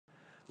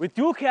With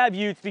dual cab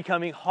utes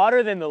becoming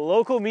hotter than the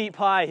local meat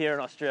pie here in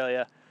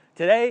Australia,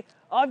 today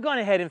I've gone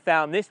ahead and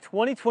found this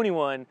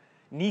 2021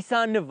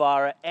 Nissan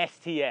Navara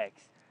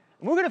ST-X.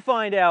 And we're going to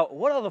find out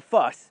what all the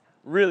fuss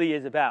really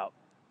is about.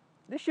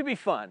 This should be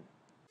fun.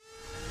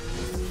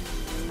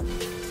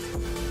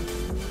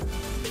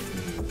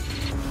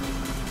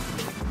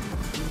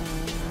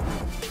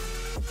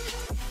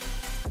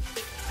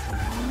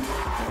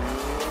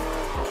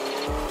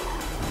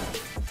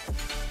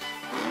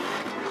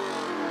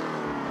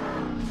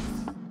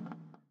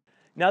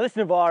 Now this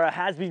Navara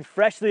has been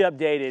freshly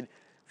updated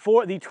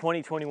for the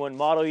 2021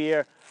 model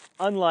year,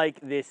 unlike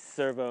this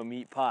servo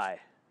meat pie.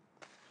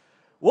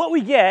 What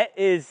we get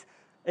is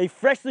a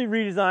freshly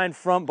redesigned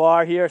front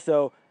bar here.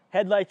 So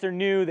headlights are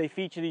new. They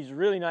feature these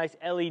really nice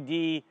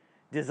LED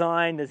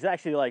design. There's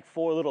actually like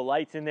 4 little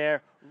lights in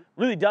there.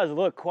 Really does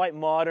look quite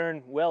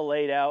modern, well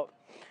laid out.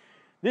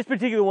 This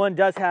particular one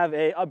does have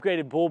a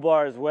upgraded bull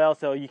bar as well,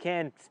 so you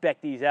can spec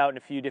these out in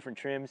a few different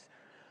trims.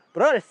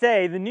 But I gotta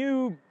say, the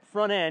new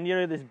front end, you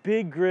know, this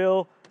big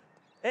grille,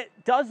 it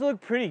does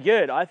look pretty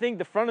good. I think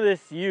the front of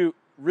this ute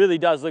really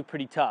does look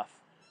pretty tough.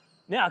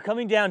 Now,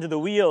 coming down to the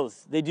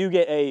wheels, they do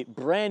get a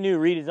brand new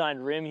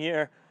redesigned rim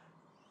here.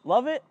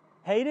 Love it?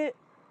 Hate it?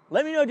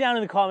 Let me know down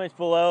in the comments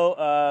below.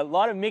 A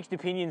lot of mixed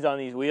opinions on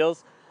these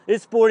wheels.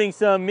 It's sporting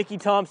some Mickey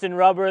Thompson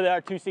rubber,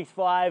 that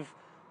R265.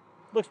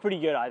 Looks pretty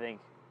good, I think.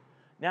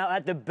 Now,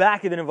 at the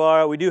back of the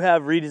Navara, we do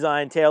have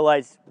redesigned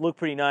taillights. Look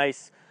pretty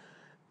nice.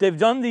 They've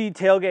done the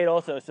tailgate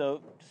also, so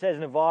it says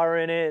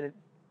Navara in it. It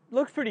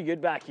looks pretty good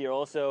back here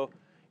also.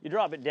 You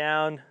drop it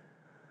down.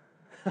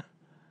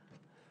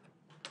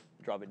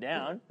 Drop it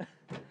down.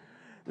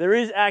 There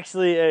is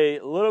actually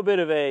a little bit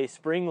of a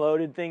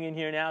spring-loaded thing in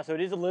here now, so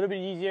it is a little bit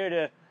easier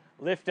to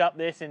lift up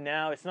this, and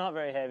now it's not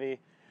very heavy.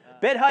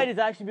 Bed height has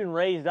actually been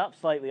raised up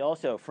slightly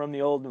also from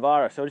the old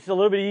Navara, so it's a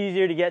little bit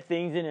easier to get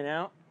things in and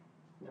out.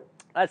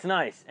 That's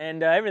nice,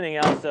 and everything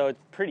else, so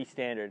it's pretty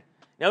standard.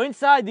 Now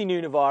inside the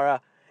new Navara,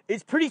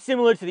 it's pretty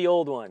similar to the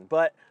old one,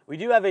 but we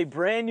do have a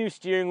brand new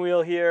steering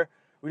wheel here.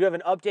 We do have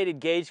an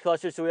updated gauge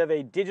cluster, so we have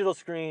a digital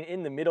screen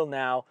in the middle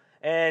now,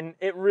 and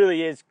it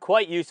really is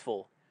quite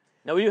useful.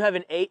 Now we do have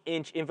an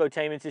 8-inch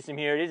infotainment system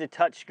here. It is a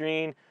touch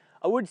screen.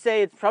 I would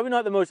say it's probably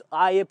not the most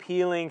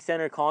eye-appealing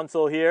center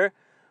console here,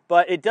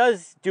 but it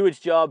does do its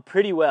job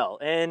pretty well.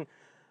 And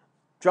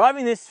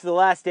driving this for the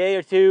last day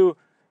or two,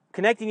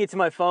 connecting it to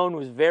my phone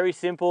was very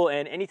simple,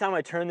 and anytime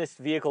I turn this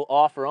vehicle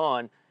off or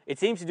on, it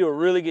seems to do a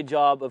really good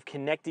job of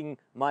connecting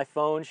my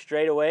phone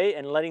straight away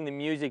and letting the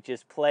music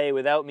just play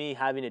without me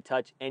having to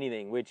touch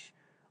anything, which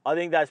I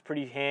think that's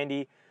pretty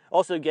handy.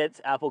 Also gets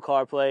Apple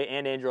CarPlay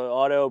and Android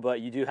Auto, but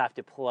you do have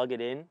to plug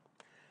it in.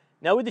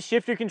 Now with the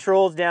shifter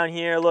controls down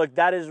here, look,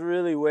 that is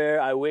really where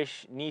I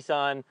wish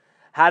Nissan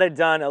had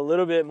done a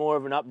little bit more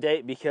of an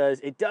update,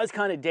 because it does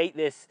kind of date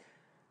this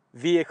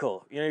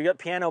vehicle. You know, you got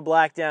piano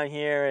black down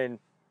here, and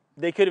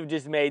they could have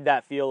just made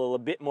that feel a little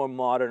bit more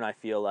modern, I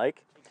feel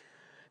like.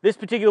 This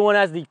particular one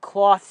has the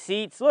cloth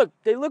seats. Look,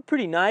 they look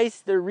pretty nice.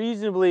 They're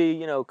reasonably,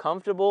 you know,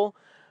 comfortable.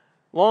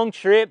 Long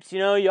trips, you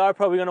know, you are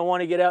probably going to want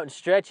to get out and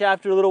stretch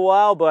after a little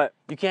while, but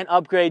you can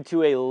upgrade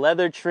to a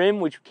leather trim,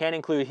 which can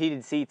include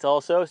heated seats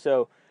also,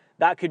 so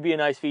that could be a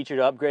nice feature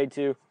to upgrade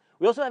to.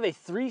 We also have a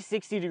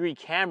 360-degree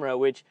camera,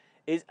 which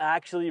is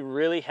actually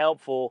really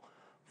helpful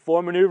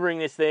for maneuvering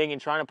this thing and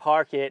trying to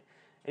park it.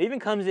 It even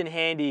comes in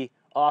handy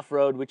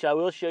off-road, which I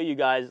will show you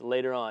guys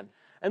later on.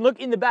 And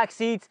look, in the back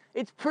seats,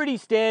 it's pretty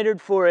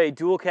standard for a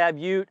dual cab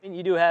ute, and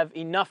you do have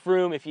enough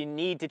room if you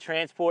need to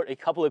transport a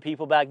couple of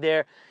people back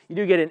there. You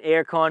do get an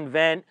air con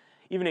vent,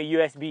 even a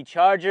USB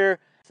charger,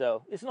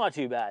 so it's not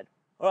too bad.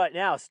 All right,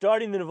 now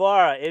starting the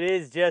Navara, it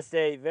is just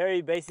a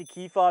very basic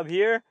key fob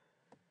here.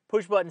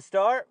 Push button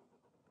start.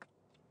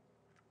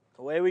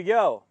 Away we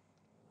go.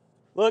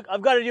 Look,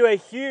 I've got to do a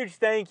huge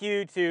thank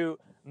you to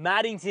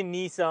Maddington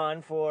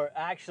Nissan for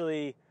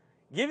actually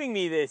giving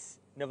me this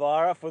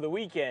Navara for the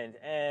weekend.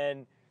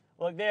 And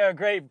look, they're a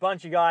great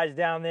bunch of guys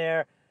down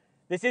there.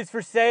 This is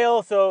for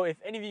sale, so if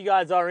any of you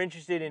guys are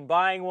interested in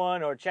buying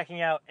one or checking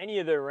out any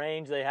of their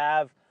range they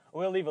have,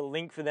 we'll leave a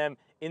link for them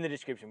in the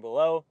description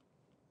below.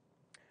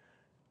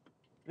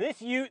 This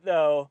ute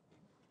though,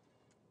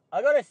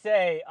 I gotta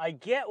say, I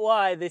get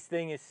why this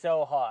thing is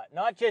so hot.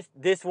 Not just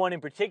this one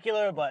in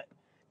particular, but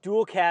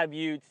dual cab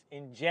utes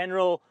in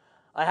general.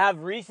 I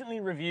have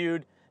recently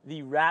reviewed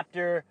the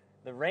Raptor,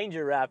 the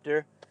Ranger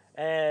Raptor,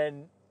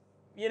 and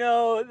you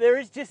know, there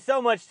is just so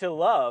much to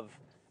love,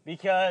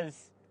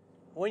 because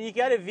when you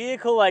got a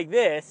vehicle like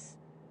this,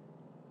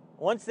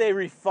 once they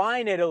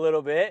refine it a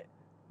little bit,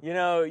 you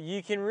know,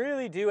 you can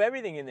really do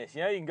everything in this.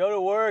 You know, you can go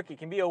to work, it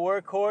can be a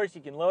workhorse,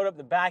 you can load up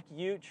the back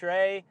ute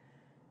tray,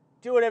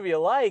 do whatever you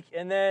like,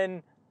 and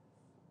then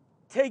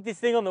take this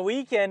thing on the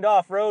weekend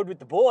off-road with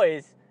the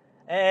boys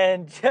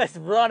and just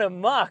run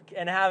amok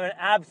and have an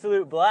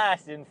absolute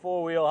blast in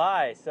four-wheel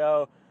high.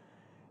 So,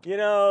 you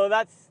know,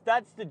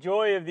 that's the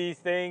joy of these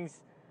things.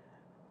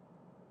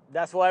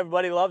 That's why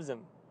everybody loves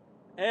them.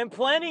 And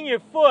planting your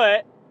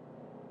foot,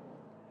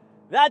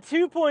 that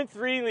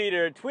 2.3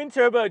 liter twin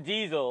turbo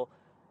diesel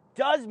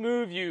does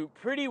move you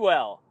pretty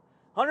well.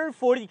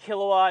 140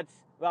 kilowatts,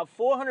 about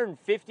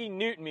 450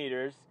 newton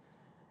meters.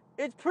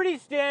 It's pretty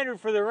standard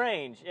for the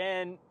range,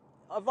 and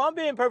if I'm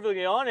being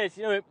perfectly honest,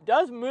 you know, it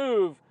does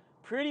move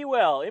pretty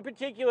well. In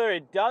particular,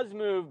 it does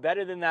move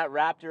better than that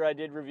Raptor I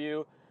did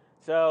review,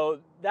 so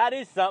that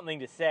is something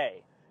to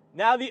say.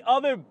 Now, the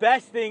other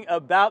best thing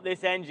about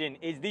this engine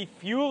is the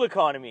fuel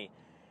economy.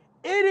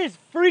 It is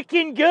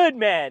freaking good,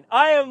 man.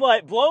 I am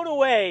like blown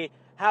away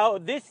how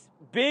this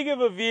big of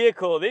a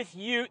vehicle, this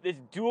Ute, this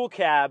dual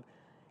cab,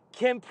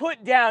 can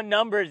put down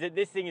numbers that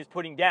this thing is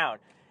putting down.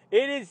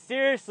 It is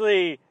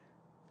seriously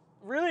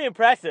really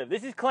impressive.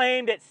 This is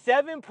claimed at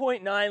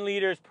 7.9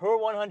 liters per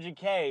 100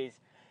 Ks,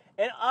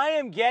 and I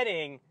am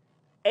getting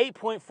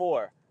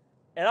 8.4.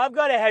 And I've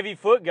got a heavy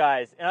foot,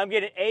 guys, and I'm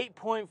getting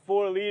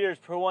 8.4 liters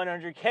per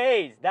 100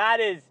 Ks. That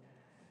is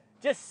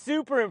just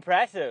super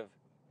impressive.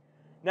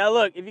 Now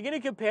look, if you're going to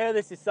compare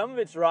this to some of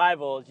its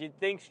rivals, you'd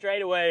think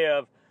straight away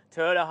of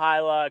Toyota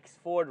Hilux,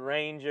 Ford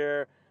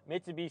Ranger,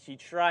 Mitsubishi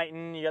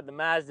Triton, you got the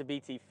Mazda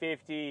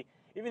BT50,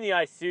 even the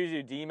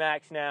Isuzu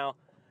D-Max now.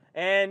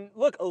 And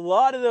look, a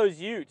lot of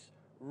those Utes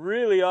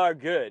really are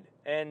good.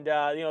 And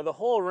you know, the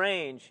whole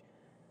range,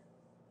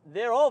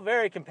 they're all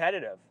very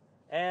competitive.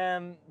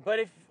 But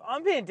if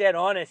I'm being dead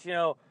honest, you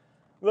know,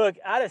 look,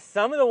 out of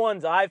some of the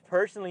ones I've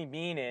personally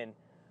been in,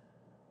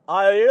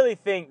 I really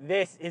think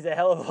this is a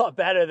hell of a lot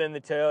better than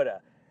the Toyota.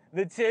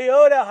 The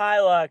Toyota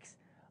Hilux,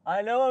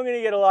 I know I'm going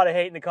to get a lot of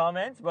hate in the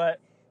comments, but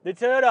the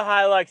Toyota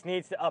Hilux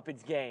needs to up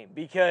its game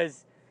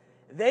because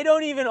they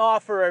don't even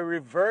offer a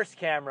reverse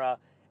camera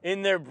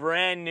in their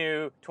brand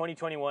new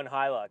 2021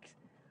 Hilux.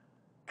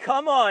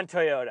 Come on,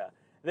 Toyota.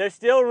 They're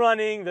still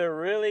running the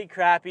really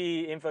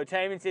crappy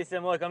infotainment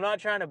system. Look, I'm not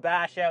trying to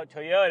bash out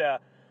Toyota.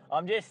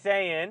 I'm just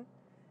saying,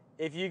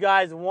 if you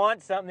guys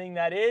want something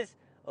that is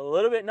a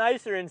little bit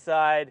nicer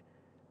inside,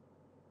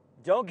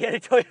 don't get a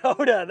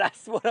Toyota.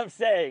 That's what I'm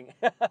saying.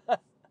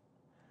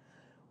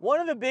 One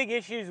of the big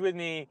issues with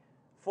me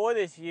for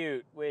this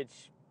Ute,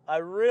 which I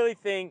really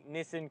think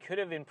Nissan could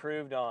have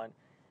improved on,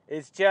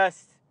 is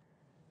just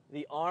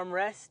the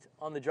armrest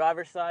on the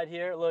driver's side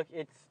here. Look,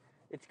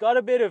 it's got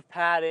a bit of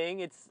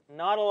padding. It's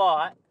not a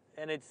lot,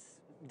 and it's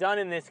done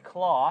in this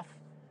cloth,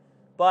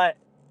 but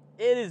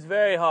it is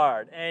very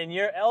hard, and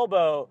your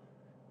elbow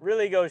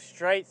really goes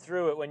straight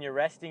through it when you're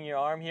resting your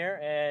arm here,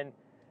 and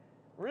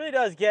really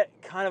does get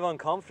kind of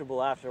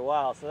uncomfortable after a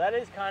while. So that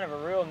is kind of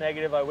a real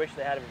negative I wish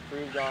they had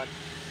improved on.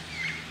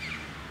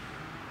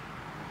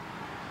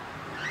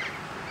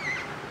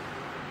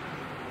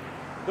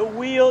 The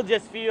wheel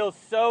just feels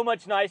so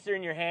much nicer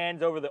in your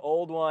hands over the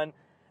old one.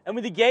 And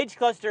with the gauge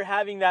cluster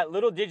having that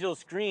little digital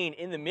screen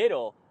in the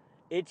middle,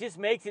 it just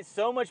makes it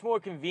so much more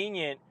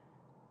convenient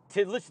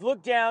to just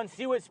look down,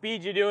 see what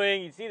speed you're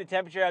doing, you see the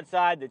temperature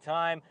outside, the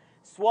time,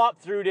 swap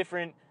through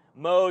different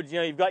modes. You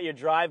know, you've got your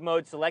drive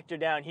mode selector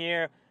down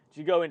here.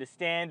 You go into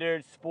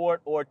standard,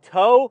 sport, or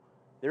tow.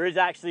 There is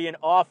actually an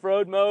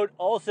off-road mode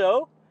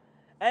also.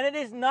 And it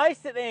is nice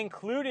that they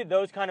included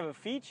those kind of a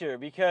feature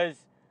because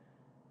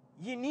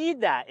you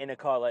need that in a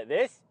car like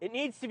this. It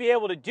needs to be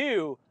able to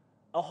do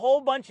a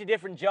whole bunch of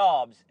different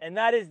jobs, and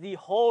that is the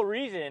whole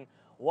reason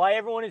why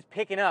everyone is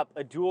picking up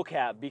a dual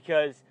cab,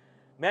 because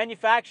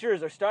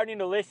manufacturers are starting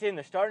to listen.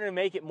 They're starting to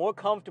make it more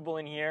comfortable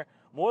in here,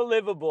 more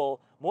livable,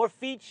 more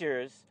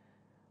features,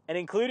 and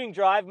including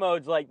drive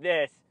modes like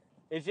this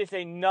is just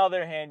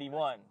another handy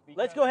one.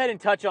 Let's go ahead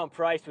and touch on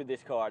price with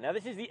this car. Now,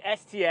 this is the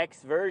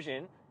ST-X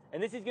version,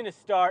 and this is going to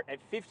start at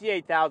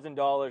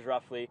 $58,000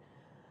 roughly.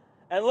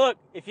 And look,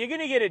 if you're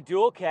going to get a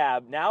dual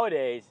cab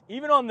nowadays,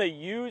 even on the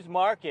used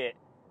market,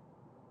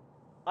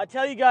 I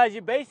tell you guys,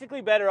 you're basically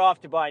better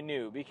off to buy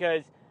new,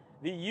 because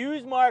the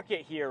used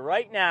market here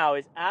right now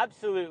is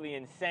absolutely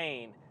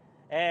insane.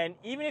 And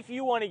even if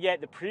you want to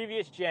get the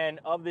previous gen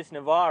of this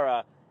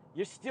Navara,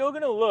 you're still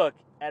going to look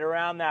at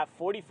around that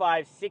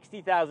 $45,000,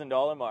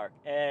 $60,000 mark.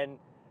 And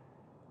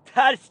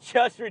that's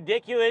just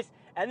ridiculous.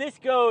 And this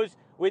goes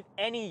with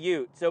any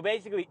Ute. So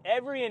basically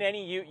every and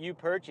any Ute you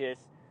purchase,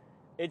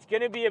 it's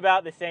going to be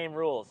about the same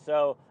rules.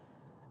 So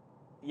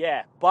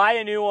yeah, buy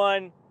a new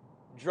one,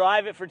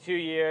 drive it for 2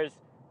 years.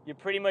 You're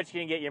pretty much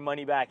going to get your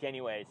money back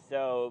anyways.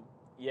 So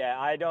yeah,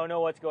 I don't know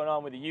what's going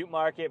on with the Ute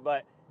market,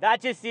 but that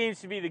just seems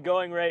to be the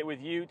going rate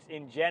with Utes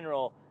in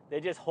general.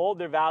 They just hold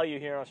their value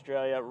here in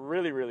Australia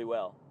really, really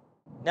well.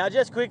 Now,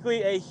 just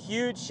quickly, a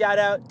huge shout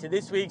out to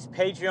this week's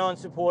Patreon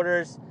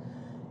supporters.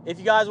 If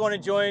you guys want to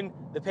join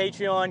the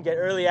Patreon, get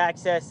early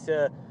access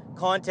to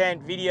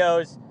content,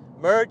 videos,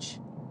 merch,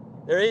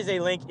 there is a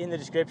link in the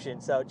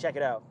description, so check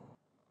it out.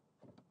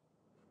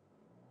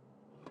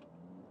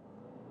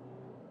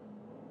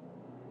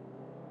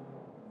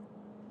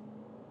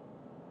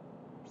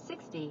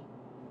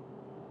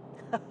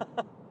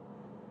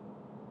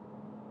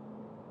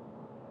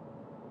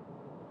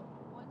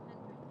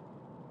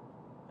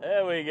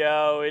 There we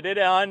go. We did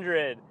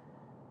 100.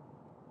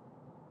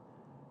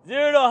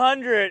 0 to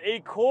 100,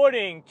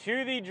 according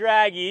to the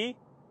Draggy,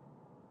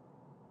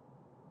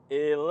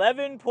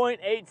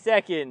 11.8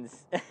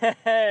 seconds.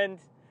 And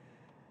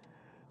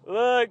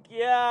Look,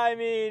 yeah, I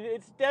mean,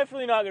 it's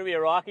definitely not going to be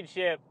a rocket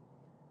ship.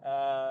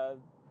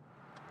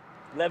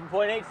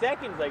 11.8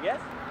 seconds, I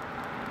guess.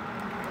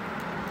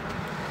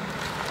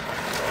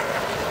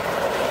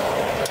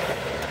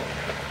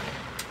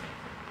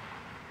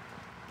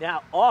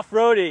 Now,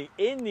 off-roading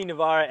in the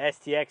Navara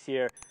ST-X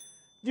here,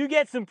 do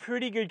get some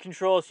pretty good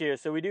controls here.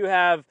 So we do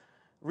have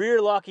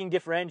rear locking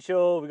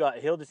differential, we got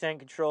hill descent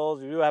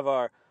controls, we do have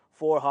our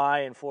 4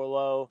 high and 4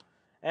 low,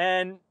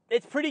 and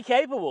it's pretty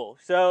capable.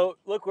 So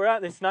look, we're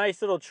at this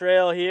nice little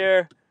trail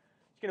here.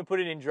 Just gonna put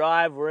it in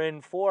drive. We're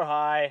in 4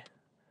 high.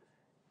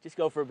 Just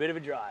go for a bit of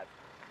a drive.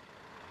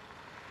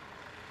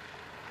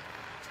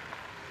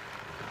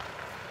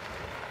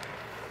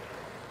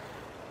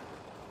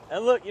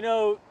 And look, you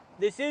know,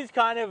 this is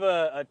kind of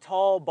a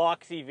tall,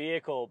 boxy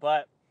vehicle,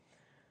 but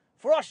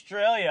for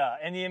Australia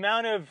and the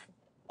amount of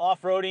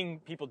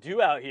off-roading people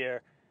do out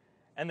here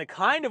and the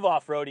kind of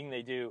off-roading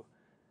they do,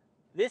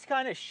 this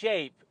kind of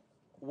shape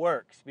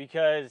works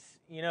because,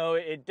 you know,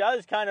 it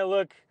does kind of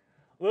look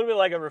a little bit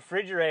like a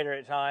refrigerator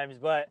at times,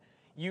 but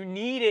you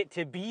need it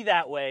to be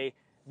that way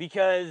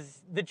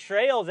because the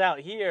trails out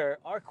here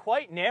are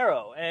quite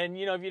narrow. And,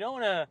 you know, if you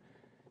don't want to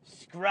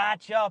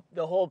scratch up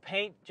the whole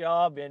paint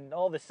job and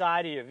all the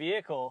side of your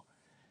vehicle,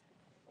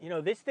 you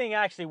know, this thing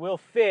actually will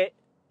fit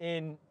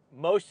in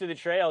most of the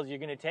trails you're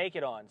going to take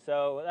it on.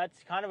 So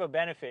that's kind of a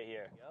benefit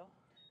here.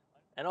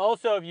 And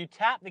also, if you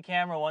tap the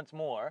camera once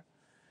more,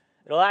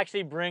 it'll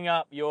actually bring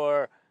up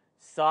your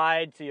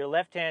side to your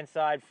left-hand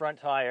side front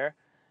tire,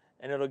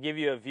 and it'll give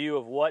you a view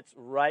of what's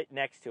right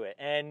next to it.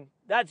 And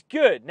that's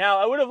good. Now,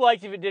 I would have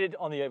liked if it did it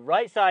on the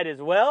right side as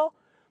well,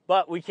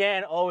 but we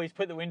can always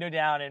put the window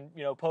down and,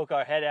 you know, poke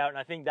our head out, and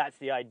I think that's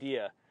the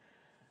idea.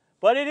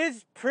 But it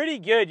is pretty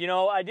good. You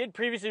know, I did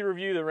previously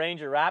review the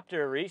Ranger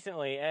Raptor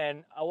recently,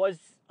 and I was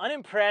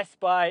unimpressed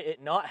by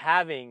it not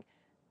having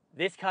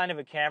this kind of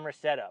a camera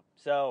setup.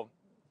 So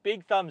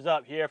big thumbs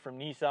up here from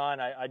Nissan.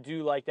 I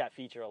do like that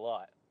feature a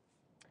lot.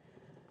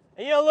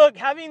 And, you know, look,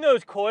 having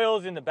those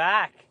coils in the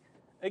back,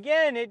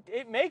 again,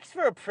 it makes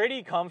for a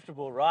pretty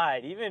comfortable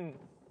ride, even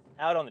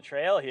out on the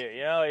trail here.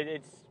 You know,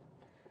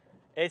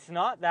 it's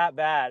not that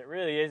bad. It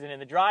really isn't. In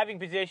the driving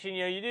position,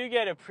 you know, you do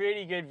get a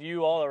pretty good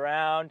view all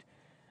around.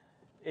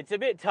 It's a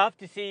bit tough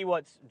to see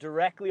what's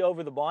directly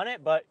over the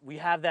bonnet, but we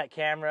have that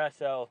camera,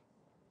 so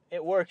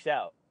it works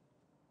out.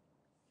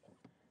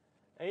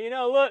 And, you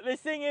know, look, this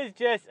thing is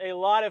just a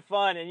lot of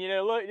fun. And, you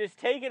know, look, just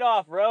take it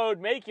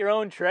off-road, make your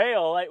own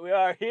trail like we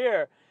are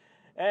here.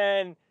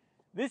 And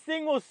this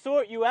thing will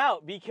sort you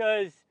out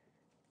because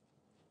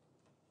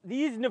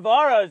these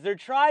Navaras, they're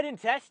tried and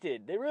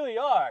tested. They really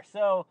are.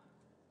 So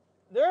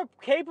they're a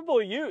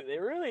capable ute. They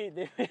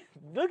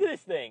look at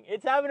this thing.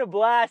 It's having a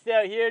blast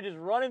out here, just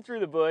running through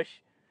the bush.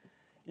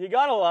 You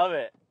gotta love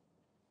it.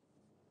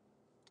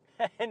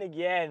 And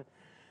again,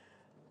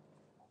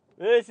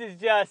 this is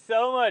just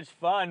so much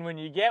fun when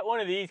you get one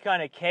of these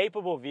kind of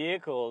capable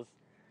vehicles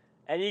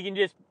and you can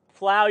just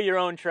plow your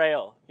own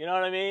trail. You know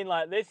what I mean?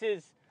 Like, this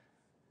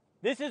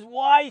is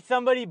why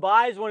somebody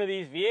buys one of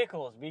these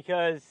vehicles,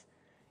 because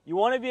you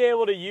want to be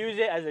able to use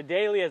it as a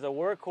daily, as a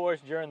workhorse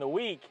during the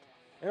week.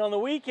 And on the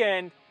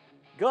weekend,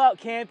 go out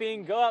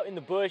camping, go out in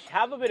the bush,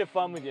 have a bit of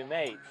fun with your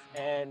mates.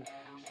 And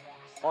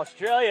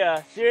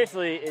Australia,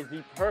 seriously, is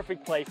the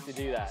perfect place to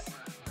do that.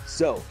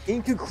 So,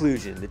 in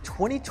conclusion, the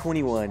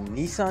 2021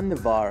 Nissan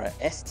Navara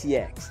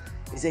ST-X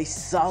is a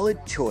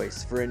solid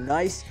choice for a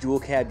nice dual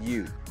cab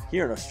ute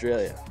here in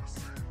Australia.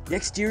 The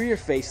exterior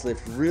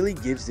facelift really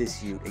gives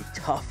this ute a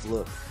tough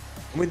look,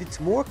 and with its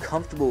more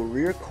comfortable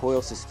rear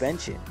coil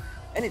suspension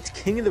and its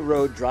king of the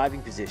road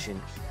driving position,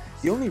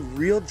 the only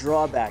real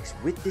drawbacks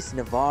with this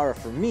Navara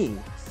for me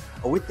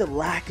are with the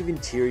lack of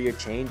interior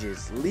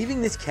changes,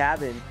 leaving this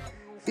cabin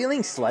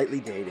feeling slightly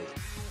dated.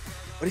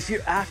 But if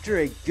you're after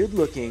a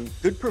good-looking,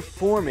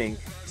 good-performing,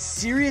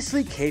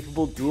 seriously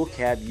capable dual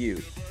cab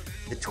ute,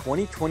 the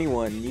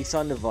 2021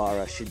 Nissan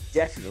Navara should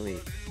definitely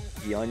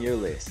be on your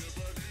list.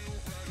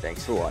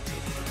 Thanks for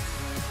watching.